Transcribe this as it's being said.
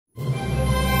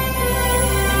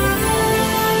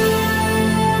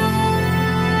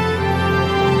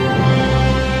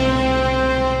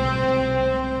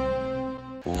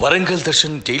Warangal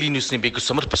Darshan daily news ని మీకు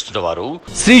సమర్పిస్తున్నవారు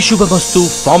శ్రీ శుభమస్తు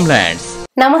farmlands.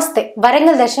 నమస్తే,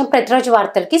 వరంగల్ దర్శన్ ప్రతిరోజు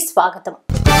వార్తలకి స్వాగతం.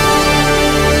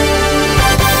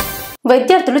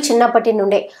 విద్యార్థులు చిన్నప్పటి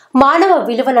నుండే మానవ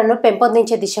విలువలను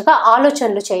పెంపొందించే దిశగా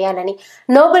ఆలోచనలు చేయాలని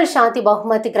నోబెల్ శాంతి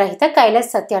బహుమతి గ్రహీత కైలాస్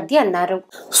సత్యార్థి అన్నారు.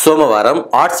 సోమవారం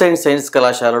ఆర్ట్స్ అండ్ సైన్స్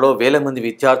కళాశాలలో వేల మంది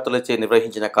విద్యార్థులచే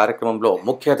నిర్వహించిన కార్యక్రమంలో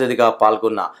ముఖ్య అతిథిగా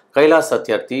పాల్గొన్న కైలాస్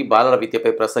సత్యార్థి బాలల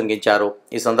విద్యపై ప్రసంగించారు.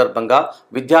 ఈ సందర్భంగా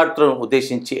విద్యార్థులను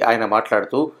ఉద్దేశించి ఆయన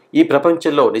మాట్లాడుతూ ఈ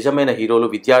ప్రపంచంలో నిజమైన హీరోలు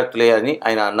విద్యార్థులే అని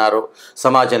ఆయన అన్నారు.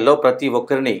 సమాజంలో ప్రతి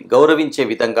ఒక్కరిని గౌరవించే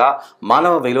విధంగా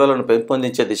మానవ విలువలను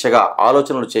పెంపొందించే దిశగా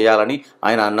ఆలోచనలు చేయాలని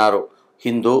ఆయన అన్నారు.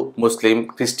 హిందూ, ముస్లిం,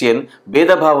 క్రిస్టియన్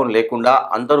భేదభావం లేకుండా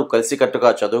అందరూ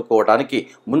కలిసికట్టుగా చదువుకోవడానికి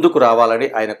ముందుకు రావాలని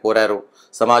ఆయన కోరారు.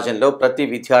 సమాజంలో ప్రతి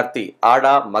విద్యార్థి ఆడ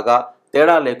మగ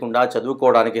తేడా లేకుండా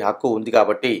చదువుకోవడానికి హక్కు ఉంది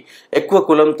కాబట్టి ఎక్కువ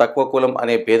కులం తక్కువ కులం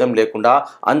అనే భేదం లేకుండా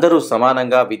అందరూ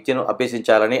సమానంగా విద్యను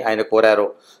అభ్యసించాలని ఆయన కోరారు.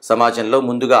 సమాజంలో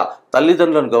ముందుగా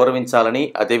తల్లిదండ్రులను గౌరవించాలని,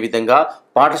 అదేవిధంగా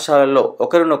పాఠశాలల్లో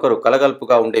ఒకరినొకరు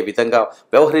కలగలుపుగా ఉండే విధంగా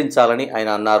వ్యవహరించాలని ఆయన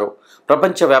అన్నారు.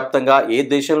 ప్రపంచవ్యాప్తంగా ఏ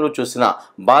దేశంలో చూసినా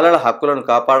బాలల హక్కులను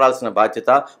కాపాడాల్సిన బాధ్యత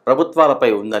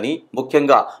ప్రభుత్వాలపై ఉందని,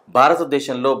 ముఖ్యంగా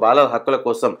భారతదేశంలో బాలల హక్కుల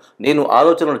కోసం నేను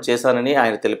ఆలోచనలు చేశానని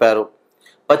ఆయన తెలిపారు.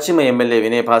 పశ్చిమ ఎమ్మెల్యే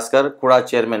వినయ్ భాస్కర్, కూడా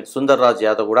చైర్మన్ సుందర్ రాజ్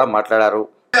యాదవ్ కూడా మాట్లాడారు.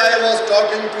 I was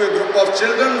talking to a group of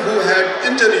children who had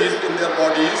injuries in their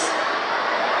bodies,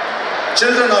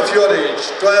 children of your age,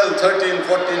 12, 13,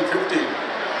 14, 15,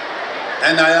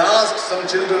 and I asked some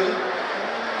children,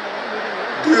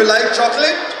 do you like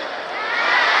chocolate?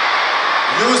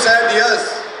 You said yes,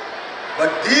 but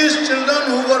these children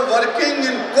who were working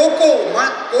in cocoa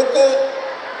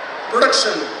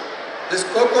production, this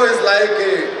cocoa is like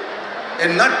a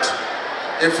nut,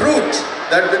 a fruit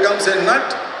that becomes a nut,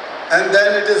 and then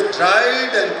it is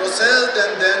dried and processed,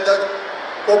 and then the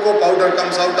cocoa powder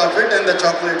comes out of it and the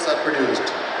chocolates are produced.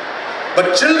 But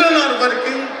children are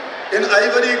working in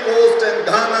Ivory Coast and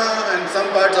Ghana and some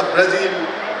parts of Brazil.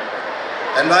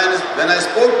 And when I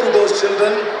spoke to those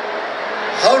children,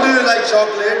 how do you like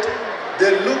chocolate?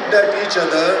 They looked at each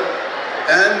other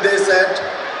and they said,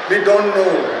 we don't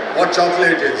know what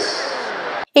chocolate is.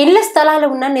 ఇళ్ల స్థలాలు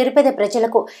ఉన్న నిరుపేద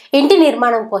ప్రజలకు ఇంటి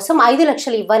నిర్మాణం కోసం 5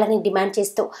 లక్షలు ఇవ్వాలని డిమాండ్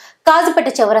చేస్తూ కాజుపేట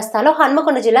చౌరస్తాలో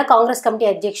హన్మకొండ జిల్లా కాంగ్రెస్ కమిటీ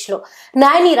అధ్యక్షులు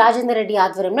నాయని రాజేందర్ రెడ్డి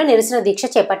ఆధ్వర్యంలో నిరసన దీక్ష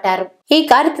చేపట్టారు. ఈ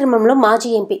కార్యక్రమంలో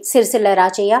మాజీ MP Sircilla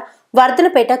Rajaiah,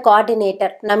 Wardhannapet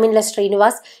coordinator Naminla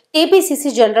Srinivas,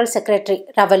 TPCC general secretary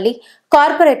రవల్లి,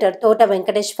 corporator తోట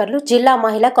వెంకటేశ్వర్లు, జిల్లా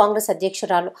మహిళా కాంగ్రెస్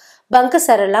అధ్యక్షురాలు బంక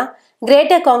సరళ,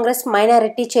 greater Congress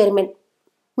minority chairman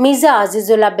మిజా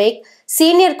Azizullah Baig,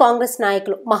 senior Congress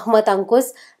నాయకులు మహమ్మద్ అంకుష్,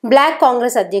 బ్లాక్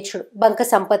కాంగ్రెస్ అధ్యక్షుడు బంక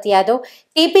Sampath Yadav,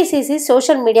 TPCC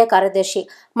social media కార్యదర్శి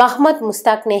మహమ్మద్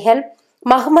ముస్తాక్ నెహల్,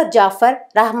 మహమ్మద్ జాఫర్,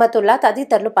 రహమతుల్లా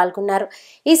తదితరులు పాల్గొన్నారు.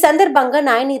 ఈ సందర్భంగా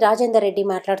నాయని రాజేందర్ రెడ్డి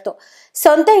మాట్లాడుతూ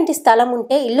సొంత ఇంటి స్థలం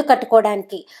ఉంటే ఇల్లు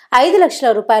కట్టుకోవడానికి 5 లక్షల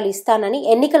రూపాయలు ఇస్తానని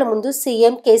ఎన్నికల ముందు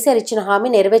సీఎం కేసీఆర్ ఇచ్చిన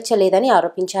హామీ నెరవేర్చలేదని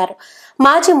ఆరోపించారు.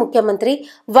 మాజీ ముఖ్యమంత్రి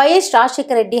వైఎస్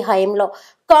రాజశేఖర రెడ్డి హయాంలో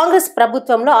కాంగ్రెస్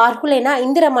ప్రభుత్వంలో అర్హులైన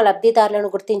ఇందిరమ్మ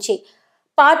లబ్ధిదారులను గుర్తించి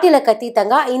పార్టీలకు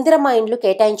అతీతంగా ఇందిరమ్మ ఇండ్లు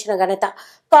కేటాయించిన ఘనత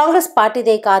కాంగ్రెస్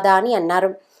పార్టీదే కాదా అని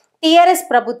అన్నారు. టీఆర్ఎస్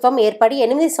ప్రభుత్వం ఏర్పడి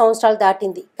 8 సంవత్సరాలు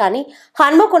దాటింది, కానీ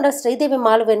హన్మకొండ శ్రీదేవి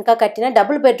మాల్ వెనుక కట్టిన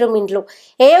డబుల్ బెడ్రూమ్ ఇండ్లు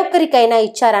ఏ ఒక్కరికైనా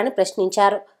ఇచ్చారని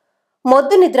ప్రశ్నించారు.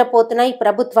 మొద్దు నిద్రపోతున్న ఈ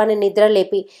ప్రభుత్వాన్ని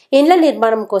నిద్రలేపి ఇండ్ల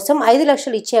నిర్మాణం కోసం 5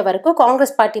 లక్షలు ఇచ్చే వరకు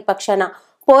కాంగ్రెస్ పార్టీ పక్షాన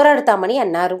పోరాడతామని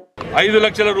అన్నారు. 5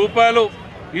 లక్షల రూపాయలు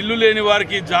ఇల్లు లేని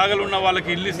వారికి, జాగలు ఉన్న వాళ్ళకి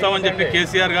ఇల్లు ఇస్తామని చెప్పి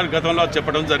కేసీఆర్ గారు గతంలో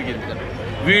చెప్పడం జరిగింది.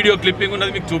 వీడియో క్లిప్పింగ్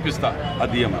ఉన్నది మీకు చూపిస్తా.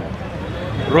 అది ఏమన్నా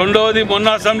రెండవది, మొన్న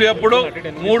అసెంబ్లీ అప్పుడు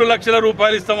 3 లక్షల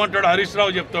రూపాయలు ఇస్తామంటాడు హరీష్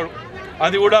రావు చెప్తాడు.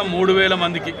 అది కూడా 3,000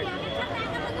 మందికి.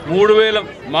 3,000.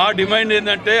 మా డిమాండ్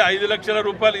ఏంటంటే 5 లక్షల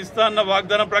రూపాయలు ఇస్తా అన్న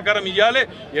వాగ్దానం ప్రకారం ఇవ్వాలి.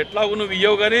 ఎట్లాగూ నువ్వు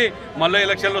ఇవ్వవు కానీ మళ్ళీ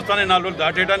ఎలక్షన్లు వస్తానే 4 రోజులు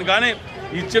దాటేయడానికి, కానీ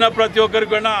ఇచ్చిన ప్రతి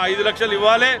ఒక్కరికి కూడా 5 లక్షలు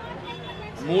ఇవ్వాలి.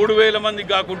 3,000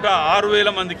 మందికి కాకుండా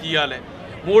 6,000 మందికి ఇవ్వాలి.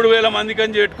 3,000 మందికి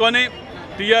అని చెప్పుకొని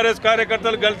టీఆర్ఎస్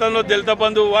కార్యకర్తలు గల్తంలో దళిత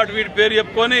బంధు వాటి వీటి పేరు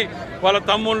చెప్పుకొని వాళ్ళ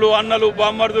తమ్ముళ్ళు, అన్నలు,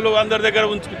 బామ్మర్దులు అందరి దగ్గర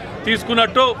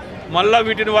తీసుకున్నట్టు మళ్ళీ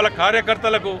వీటిని వాళ్ళ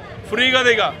కార్యకర్తలకు ఫ్రీగా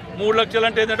దిగా 3 లక్షలు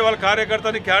అంటే ఏంటంటే వాళ్ళ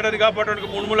కార్యకర్తని క్యాడర్ని కాపాడడానికి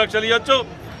 3 లక్షలు ఇవ్వచ్చు.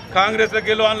 కాంగ్రెస్లోకి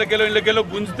వెళ్ళి వాళ్ళకెళ్ళో ఇళ్ళకెళ్ళో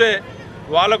గుంజితే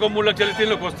వాళ్ళకు 3 లక్షలు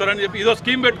ఇళ్ళకి వస్తారని చెప్పి ఇదో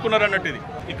స్కీమ్ పెట్టుకున్నారు అన్నట్టు. ఇది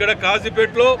ఇక్కడ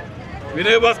కాజీపేటలో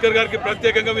వినయ్ భాస్కర్ గారికి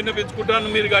ప్రత్యేకంగా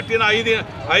విన్నపించుకుంటాను. మీరు కట్టిన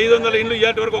 500 ఇండ్లు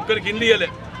ఇయ్యేటి వరకు ఒక్కరికి ఇండ్లు ఇవ్వలే.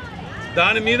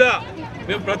 దాని మీద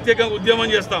మేము ప్రత్యేకంగా ఉద్యమం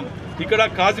చేస్తాం. ఇక్కడ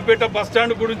కాజీపేట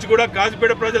బస్టాండ్ గురించి కూడా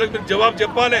కాజీపేట ప్రజలకు మీరు జవాబు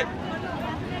చెప్పాలి.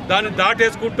 దాన్ని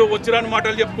దాటేసుకుంటూ వచ్చిరాని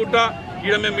మాటలు చెప్పుకుంటా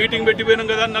ఇక్కడ మేము మీటింగ్ పెట్టిపోయినాం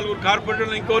కదా, 4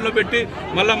 కార్పొరేటర్లు ఇంకోళ్ళు పెట్టి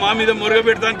మళ్ళీ మా మీద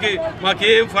మురగబెట్టడానికి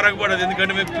మాకేం ఫరక్ పడదు.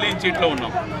 ఎందుకంటే మేము క్లీన్ చీట్లో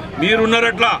ఉన్నాం.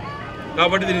 మీరున్నారట్లా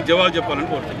కాబట్టి దీనికి జవాబు చెప్పాలని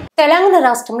కోరుతున్నాను. తెలంగాణ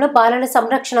రాష్ట్రంలో బాలల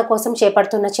సంరక్షణ కోసం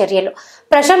చేపడుతున్న చర్యలు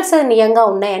ప్రశంసనీయంగా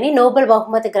ఉన్నాయని నోబెల్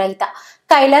బహుమతి గ్రహీత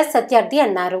కైలాస్ సత్యార్థి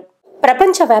అన్నారు.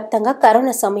 ప్రపంచవ్యాప్తంగా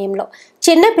కరోనా సమయంలో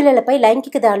చిన్న పిల్లలపై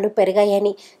లైంగిక దాడులు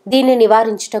పెరిగాయని, దీన్ని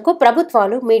నివారించుటకు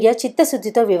ప్రభుత్వాలు మీడియా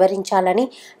చిత్తశుద్ధితో వివరించాలని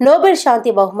నోబెల్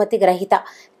శాంతి బహుమతి గ్రహీత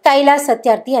కైలాస్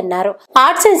సత్యార్థి అన్నారు.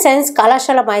 ఆర్ట్స్ అండ్ సైన్స్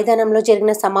కళాశాల మైదానంలో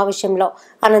జరిగిన సమావేశంలో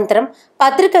అనంతరం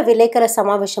పత్రికా విలేకరుల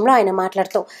సమావేశంలో ఆయన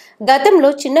మాట్లాడుతూ, గతంలో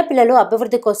చిన్నపిల్లలు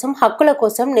అభివృద్ధి కోసం, హక్కుల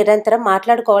కోసం నిరంతరం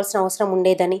మాట్లాడుకోవాల్సిన అవసరం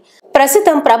ఉండేదని,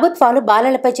 ప్రస్తుతం ప్రభుత్వాలు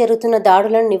బాలలపై జరుగుతున్న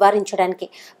దాడులను నివారించడానికి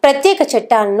ప్రత్యేక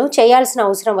చట్టాలను చేయాల్సిన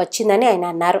అవసరం వచ్చిందని ఆయన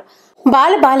అన్నారు.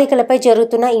 బాలికలపై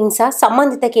జరుగుతున్న హింస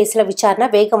సంబంధిత కేసుల విచారణ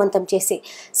వేగవంతం చేసి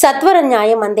సత్వర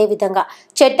న్యాయం అందే విధంగా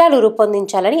చట్టాలు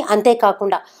రూపొందించాలని,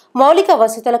 అంతేకాకుండా మౌలిక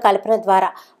వసతుల కల్పన ద్వారా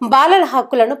బాలల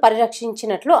హక్కులను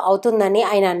పరిరక్షించినట్లు అవుతుందని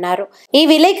ఆయన అన్నారు. ఈ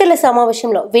విలేకరుల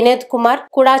సమావేశంలో వినోద్ కుమార్,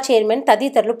 కుడా చైర్మన్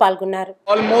తదితరులు పాల్గొన్నారు.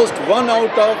 Almost 1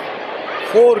 out of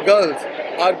 4 girls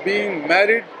are being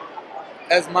married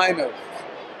as minors,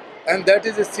 and that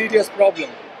is a serious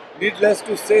problem. Needless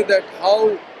to say that how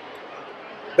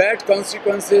bad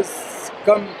consequences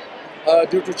come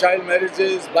due to child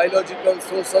marriages, biological,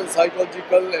 social,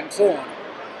 psychological and so on.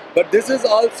 But this is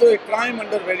also a crime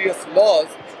under various laws,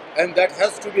 and that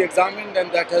has to be examined and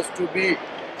that has to be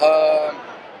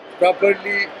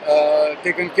properly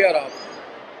taken care of.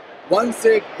 Once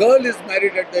a girl is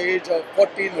married at the age of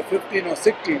 14 or 15 or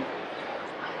 16,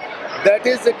 that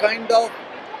is a kind of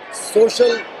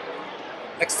social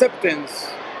acceptance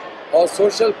or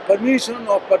social permission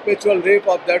of perpetual rape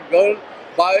of that girl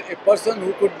by a person who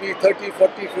could be 30,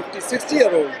 40, 50,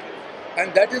 60-year-old, and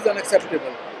that is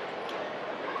unacceptable.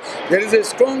 There is a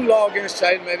strong law against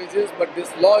child marriages, but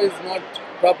this law is not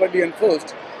properly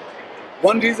enforced.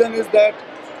 One reason is that,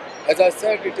 as I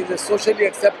said, it is a socially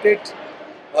accepted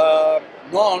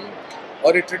norm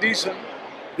or a tradition.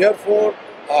 Therefore,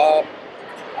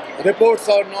 reports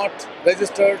are not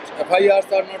registered,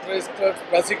 FIRs are not registered,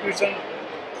 prosecution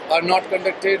are not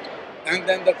conducted, and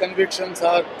then the convictions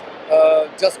are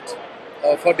just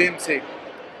for name's sake.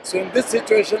 So in this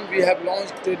situation, we have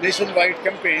launched a nationwide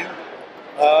campaign,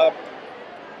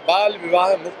 Bal Vivah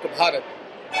Mukt Bharat.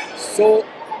 So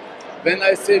when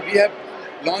I say we have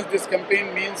launched this campaign,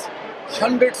 means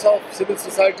hundreds of civil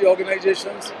society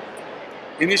organizations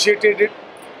initiated it,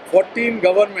 14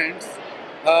 governments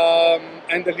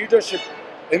and the leadership,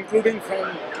 including from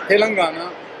Telangana,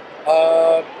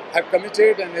 have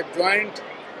committed and have joined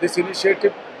this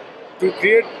initiative to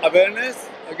create awareness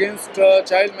against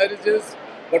child marriages,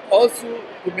 but also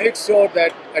to make sure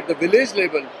that at the village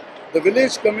level, the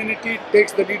village community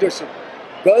takes the leadership.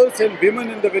 Girls and women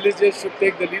in the villages should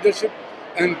take the leadership,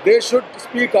 and they should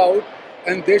speak out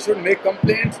and they should make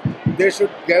complaints. They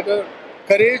should gather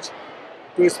courage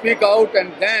to speak out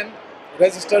and then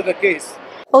register the case.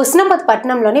 Husnabad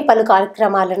పట్టణంలోని పలు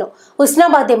కార్యక్రమాలను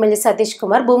Husnabad MLA Satish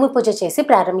Kumar భూమి పూజ చేసి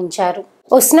ప్రారంభించారు.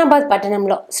 ఉస్నాబాద్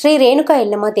పట్టణంలో శ్రీ రేణుకా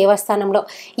ఎల్లమ్మ దేవస్థానంలో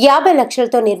 50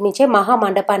 లక్షలతో నిర్మించే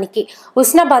మహామండపానికి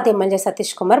ఉస్నాబాద్ ఎమ్మెల్యే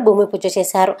సతీష్ కుమార్ భూమి పూజ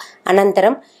చేశారు.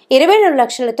 అనంతరం 24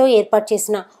 లక్షలతో ఏర్పాటు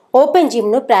చేసిన ఓపెన్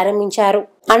జిమ్ ను ప్రారంభించారు.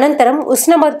 అనంతరం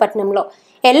ఉస్నాబాద్ పట్టణంలో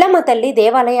ఎల్లమ్మ తల్లి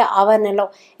దేవాలయ ఆవరణలో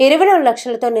 24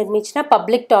 లక్షలతో నిర్మించిన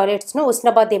పబ్లిక్ టాయిలెట్స్ ను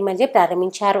ఉస్నాబాద్ ఎమ్మెల్యే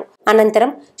ప్రారంభించారు.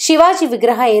 అనంతరం శివాజీ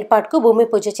విగ్రహ ఏర్పాటుకు భూమి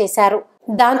పూజ చేశారు.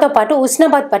 దాంతో పాటు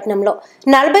ఉస్నాబాద్ పట్టణంలో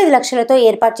 45 లక్షలతో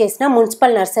ఏర్పాటు చేసిన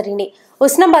మున్సిపల్ నర్సరీని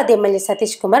ఉస్నాబాద్ ఎమ్మెల్యే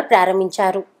సతీష్ కుమార్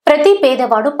ప్రారంభించారు. ప్రతి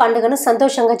పేదవాడు పండుగను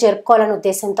సంతోషంగా జరుపుకోవాలనే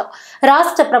ఉద్దేశంతో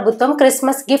రాష్ట్ర ప్రభుత్వం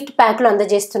క్రిస్మస్ గిఫ్ట్ ప్యాక్లు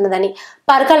అందజేస్తున్నదని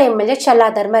పరకాల ఎమ్మెల్యే చల్లా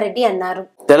ధర్మారెడ్డి అన్నారు.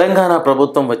 తెలంగాణ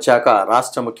ప్రభుత్వం వచ్చాక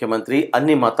రాష్ట్ర ముఖ్యమంత్రి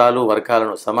అన్ని మతాలు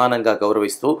వర్గాలను సమానంగా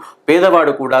గౌరవిస్తూ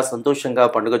పేదవాడు కూడా సంతోషంగా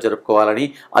పండుగ జరుపుకోవాలని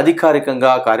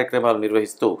అధికారికంగా కార్యక్రమాలు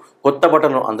నిర్వహిస్తూ కొత్త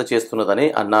బట్టలను అందజేస్తున్నదని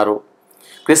అన్నారు.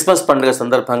 క్రిస్మస్ పండుగ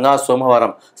సందర్భంగా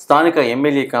సోమవారం స్థానిక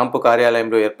ఎమ్మెల్యే క్యాంపు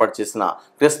కార్యాలయంలో ఏర్పాటు చేసిన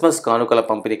క్రిస్మస్ కానుకల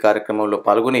పంపిణీ కార్యక్రమంలో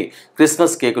పాల్గొని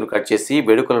క్రిస్మస్ కేకును కట్ చేసి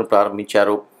వేడుకలను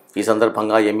ప్రారంభించారు. ఈ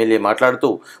సందర్భంగా ఎమ్మెల్యే మాట్లాడుతూ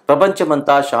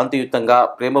ప్రపంచమంతా శాంతియుతంగా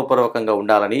ప్రేమపూర్వకంగా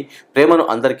ఉండాలని, ప్రేమను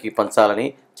అందరికీ పంచాలని,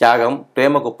 త్యాగం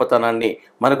ప్రేమ గొప్పతనాన్ని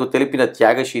మనకు తెలిపిన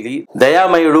త్యాగశీలి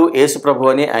దయామయుడు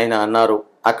యేసుప్రభు అని ఆయన అన్నారు.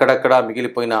 అక్కడక్కడ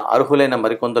మిగిలిపోయిన అర్హులైన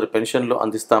మరికొందరు పెన్షన్లు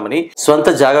అందిస్తామని, స్వంత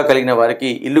జాగా కలిగిన వారికి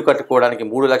ఇల్లు కట్టుకోవడానికి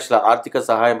 3 లక్షల ఆర్థిక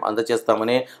సహాయం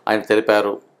అందజేస్తామని ఆయన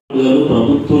తెలిపారు.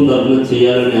 ప్రభుత్వం తరఫున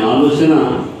చేయాలనే ఆలోచన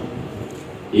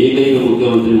ఏకైక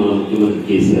ముఖ్యమంత్రి మన ముఖ్యమంత్రి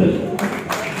కేసీఆర్.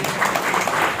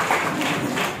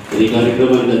 ఈ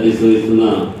కార్యక్రమానికి అధ్యక్షత వహిస్తున్న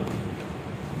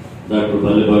డాక్టర్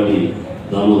పల్లెపాటి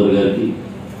దామోదర్ గారికి,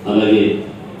 అలాగే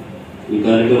ఈ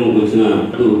కార్యక్రమంకి వచ్చిన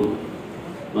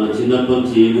మన చిన్నప్పటి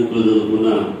నుంచి ఏ బుక్లో చదువుకున్న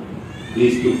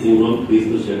క్రీస్తు పూర్వం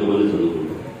క్రీస్తు శకం అని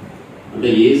చదువుకుంటాం. అంటే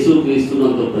యేసు క్రీస్తును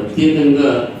అంత ప్రత్యేకంగా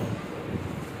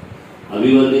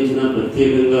అభివర్ణించిన,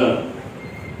 ప్రత్యేకంగా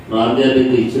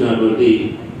ప్రాధాన్యత ఇచ్చినటువంటి,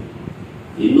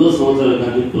 ఎన్నో సంవత్సరాల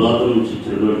కానీ పురాతనం నుంచి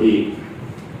ఇచ్చినటువంటి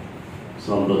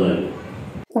సాంప్రదాయం.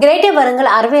 గ్రేటర్ వరంగల్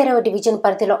 62వ డివిజన్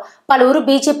పరిధిలో పలువురు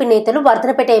బీజేపీ నేతలు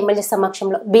వర్ధనపేట ఎమ్మెల్యే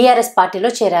సమక్షంలో బీఆర్ఎస్ పార్టీలో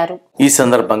చేరారు. ఈ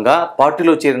సందర్భంగా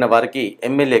పార్టీలో చేరిన వారికి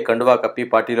ఎమ్మెల్యే కండువా కప్పి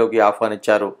పార్టీలోకి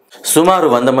ఆహ్వానించారు. సుమారు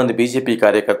 100 మంది బీజేపీ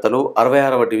కార్యకర్తలు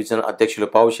 66వ డివిజన్ అధ్యక్షులు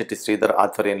పావుశెట్టి శ్రీధర్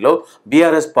ఆధ్వర్యంలో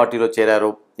బీఆర్ఎస్ పార్టీలో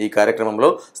చేరారు. ఈ కార్యక్రమంలో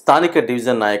స్థానిక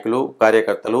డివిజన్ నాయకులు,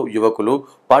 కార్యకర్తలు, యువకులు,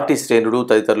 పార్టీ శ్రేణులు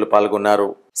తదితరులు పాల్గొన్నారు.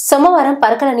 సోమవారం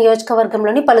పరకాల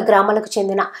నియోజకవర్గంలోని పలు గ్రామాలకు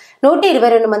చెందిన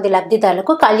 122 మంది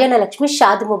లబ్ధిదారులకు కళ్యాణ లక్ష్మి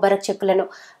షాదీ ముబారక్ చెక్కులను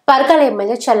పరకాల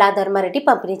ఎమ్మెల్యే చల్లా ధర్మారెడ్డి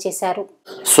పంపిణీ చేశారు.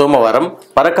 సోమవారం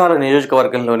పరకాల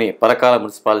నియోజకవర్గంలోని పరకాల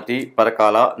మున్సిపాలిటీ,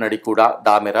 పరకాల, నడికూడ,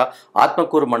 దామెర,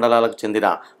 ఆత్మకూరు మండలాలకు చెందిన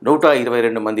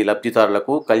 122 మంది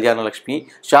లబ్ధిదారులకు కళ్యాణ లక్ష్మి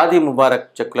షాదీ ముబారక్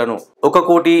చెక్కులను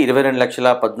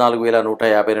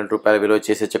 1,22,14,152 రూపాయల విలువ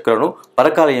చేసే చెక్కులను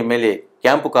పరకాల ఎమ్మెల్యే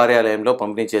క్యాంపు కార్యాలయంలో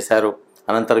పంపిణీ చేశారు.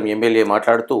 అనంతరం ఎమ్మెల్యే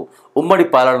మాట్లాడుతూ ఉమ్మడి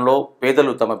పాలనలో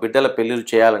పేదలు తమ బిడ్డల పెళ్లిళ్లు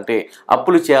చేయాలంటే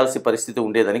అప్పులు చేయాల్సిన పరిస్థితి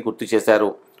ఉండేదని గుర్తు చేశారు.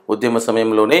 ఉద్యమ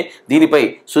సమయంలోనే దీనిపై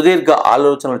సుదీర్ఘ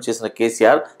ఆలోచనలు చేసిన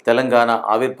కేసీఆర్ తెలంగాణ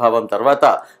ఆవిర్భావం తర్వాత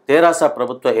తెరాస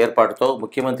ప్రభుత్వ ఏర్పాటుతో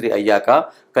ముఖ్యమంత్రి అయ్యాక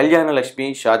కళ్యాణ లక్ష్మి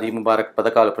షాదీ ముబారక్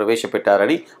పథకాలు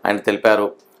ప్రవేశపెట్టారని ఆయన తెలిపారు.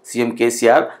 సీఎం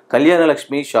కేసీఆర్ కళ్యాణ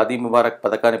లక్ష్మి షాదీ ముబారక్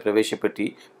పథకాన్ని ప్రవేశపెట్టి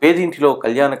పేదింటిలో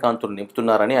కళ్యాణ కాంతులు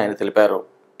నింపుతున్నారని ఆయన తెలిపారు.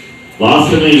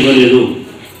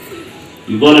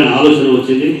 ఇవ్వాలని ఆలోచన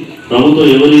వచ్చింది, ప్రభుత్వం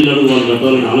ఎవరి ఇళ్లను వాళ్ళు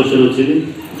కట్టాలని ఆలోచన వచ్చింది.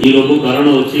 ఈలోపు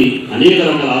కరోనా వచ్చి అనేక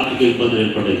రకాల ఆర్థిక ఇబ్బందులు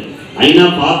ఏర్పడ్డాయి. అయినా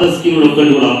పాత స్కీములు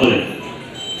ఒక్కటి కూడా ఆపలేదు.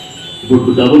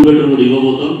 ఇప్పుడు డబుల్ బెడ్రూమ్ కూడా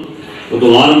ఇవ్వబోతాం. ఒక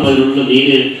వారం 10 రోజుల్లో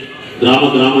నేనే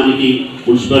గ్రామానికి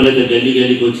మున్సిపాలిటీ అయితే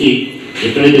గల్లీకి వచ్చి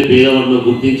ఎక్కడైతే పేదవాళ్ళలో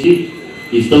గుర్తించి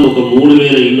ఇస్తాం. ఒక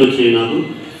 3,000 ఇళ్ళు వచ్చాయి. నాకు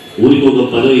ఊరికి ఒక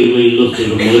 10-20 ఇళ్ళు వస్తాయి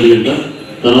మొదటి గంట.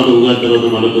 తర్వాత ఉగాది తర్వాత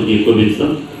మళ్ళీ కొద్దిగా ఎక్కువ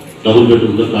పెంచుతాం. డబుల్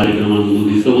బెడ్రూమ్లో కార్యక్రమాలు ముందు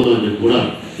తీసుకుపోతామని చెప్పి కూడా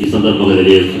ఈ సందర్భంగా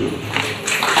తెలియజేస్తున్నాం.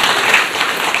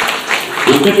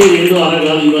 ఒకటి ఏదో అలా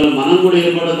కాదు, ఇవాళ మనం కూడా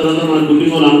ఏర్పడిన తర్వాత మన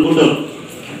కుటుంబాలు అనుకుంటాం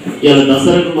ఇవాళ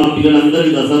దసరాకు మా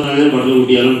పిల్లలందరికీ దసరా రాగానే బట్టలు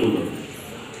కుట్టియాలనుకుంటాం.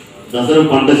 దసరా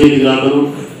పంట చేతికి రాకను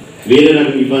వేరే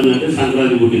రకం ఇబ్బంది అంటే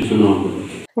సంక్రాంతి కుట్టించుకుందాం అనుకుంటాం.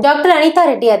 డాక్టర్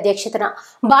అనితారెడ్డి అధ్యక్షతన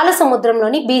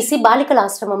బాలసముద్రంలోని బీసీ బాలికల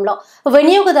ఆశ్రమంలో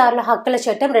వినియోగదారుల హక్కుల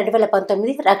చట్టం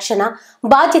 2019 రక్షణ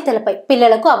బాధ్యతలపై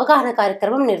పిల్లలకు అవగాహన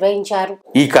కార్యక్రమం నిర్వహించారు.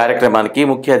 ఈ కార్యక్రమానికి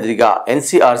ముఖ్య అతిథిగా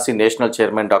NCRC national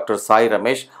chairman doctor Sai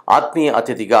Ramesh, ఆత్మీయ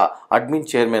అతిథిగా అడ్మిన్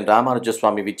చైర్మన్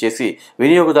రామానుజస్వామి విచ్చేసి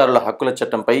వినియోగదారుల హక్కుల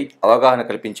చట్టంపై అవగాహన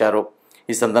కల్పించారు.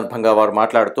 ఈ సందర్భంగా వారు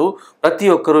మాట్లాడుతూ ప్రతి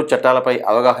ఒక్కరూ చట్టాలపై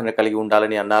అవగాహన కలిగి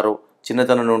ఉండాలని అన్నారు.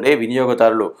 చిన్నతనం నుండే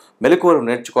వినియోగదారులు మెలకువలు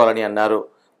నేర్చుకోవాలని అన్నారు.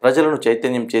 ప్రజలను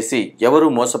చైతన్యం చేసి ఎవరూ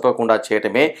మోసపోకుండా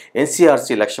చేయటమే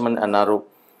ఎన్సీఆర్సీ లక్ష్యమని అన్నారు.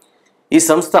 ఈ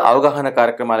సంస్థ అవగాహన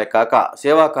కార్యక్రమాలే కాక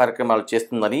సేవా కార్యక్రమాలు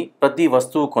చేస్తుందని, ప్రతి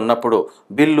వస్తువు కొన్నప్పుడు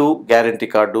బిల్లు, గ్యారంటీ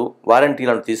కార్డు,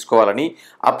 వారంటీలను తీసుకోవాలని,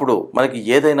 అప్పుడు మనకి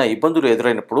ఏదైనా ఇబ్బందులు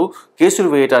ఎదురైనప్పుడు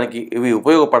కేసులు వేయడానికి ఇవి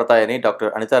ఉపయోగపడతాయని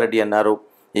డాక్టర్ అనితారెడ్డి అన్నారు.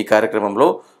 ఈ కార్యక్రమంలో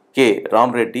కె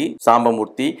రామరెడ్డి,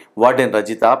 సాంబమూర్తి, వార్డెన్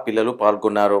రజిత పిల్లలు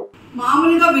పాల్గొన్నారు.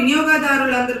 మామూలుగా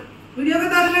వినియోగదారులు అంటే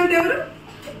ఎవరు?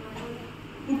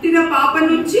 పుట్టిన పాప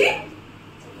నుంచి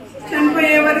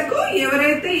చనిపోయే వరకు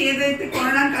ఎవరైతే ఏదైతే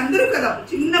కొనడానికి అందరూ కదా.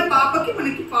 చిన్న పాపకి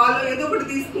మనకి పాలు ఏదో ఒకటి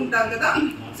తీసుకుంటాం కదా.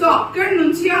 సో అక్కడి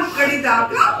నుంచి అక్కడి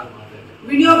దాకా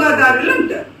వినియోగదారులు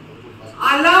ఉంటారు.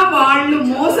 అలా వాళ్ళు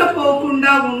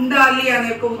మోసపోకుండా ఉండాలి అనే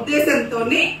ఒక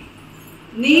ఉద్దేశంతోనే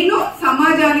నేను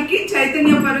సమాజానికి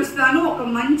చైతన్యపరుస్తాను, ఒక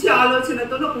మంచి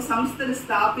ఆలోచనతో ఒక సంస్థను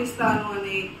స్థాపిస్తాను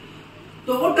అనే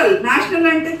టోటల్ నేషనల్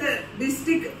అంటే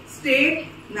డిస్ట్రిక్ట్, స్టేట్,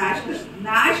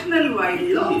 నేషనల్ వైడ్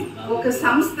లో ఒక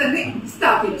సంస్థని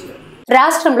స్థాపించారు.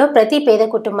 రాష్ట్రంలో ప్రతి పేద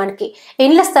కుటుంబానికి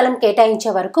ఇండ్ల స్థలం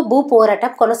కేటాయించే వరకు భూ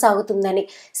పోరాటం కొనసాగుతుందని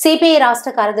సిపిఐ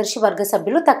రాష్ట్ర కార్యదర్శి వర్గ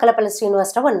సభ్యులు తక్కలపల్లి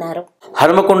శ్రీనివాసరావు అన్నారు.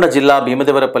 హనుమకొండ జిల్లా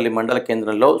భీమదేవరపల్లి మండల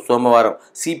కేంద్రంలో సోమవారం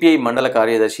సిపిఐ మండల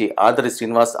కార్యదర్శి ఆదరి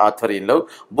శ్రీనివాస్ ఆధ్వర్యంలో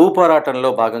భూ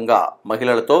పోరాటంలో భాగంగా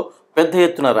మహిళలతో పెద్ద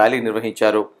ఎత్తున ర్యాలీ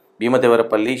నిర్వహించారు.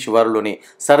 భీమదేవరపల్లి శివారులోని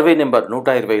సర్వే నెంబర్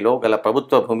 120లో గల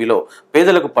ప్రభుత్వ భూమిలో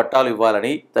పేదలకు పట్టాలు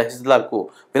ఇవ్వాలని తహసీల్దార్కు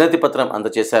వినతి పత్రం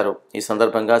అందజేశారు. ఈ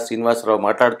సందర్భంగా శ్రీనివాసరావు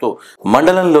మాట్లాడుతూ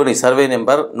మండలంలోని సర్వే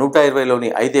నెంబర్ 120లోని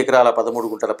 5 ఎకరాల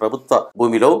 13 గుంటల ప్రభుత్వ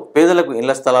భూమిలో పేదలకు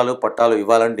ఇళ్ల స్థలాలు, పట్టాలు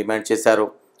ఇవ్వాలని డిమాండ్ చేశారు.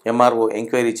 ఎంఆర్ఓ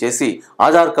ఎంక్వైరీ చేసి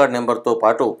ఆధార్ కార్డు నెంబర్తో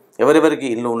పాటు ఎవరెవరికి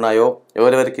ఇళ్లు ఉన్నాయో,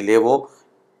 ఎవరెవరికి లేవో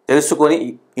తెలుసుకొని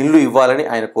ఇళ్లు ఇవ్వాలని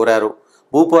ఆయన కోరారు.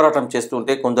 భూపోరాటం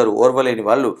చేస్తుంటే కొందరు ఓర్వలేని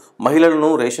వాళ్ళు మహిళలను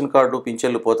రేషన్ కార్డు,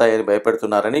 పింఛన్లు పోతాయని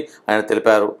భయపెడుతున్నారని ఆయన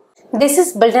తెలిపారు. This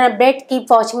is బిల్డన్ update.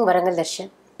 Keep watching Warangal Darshan.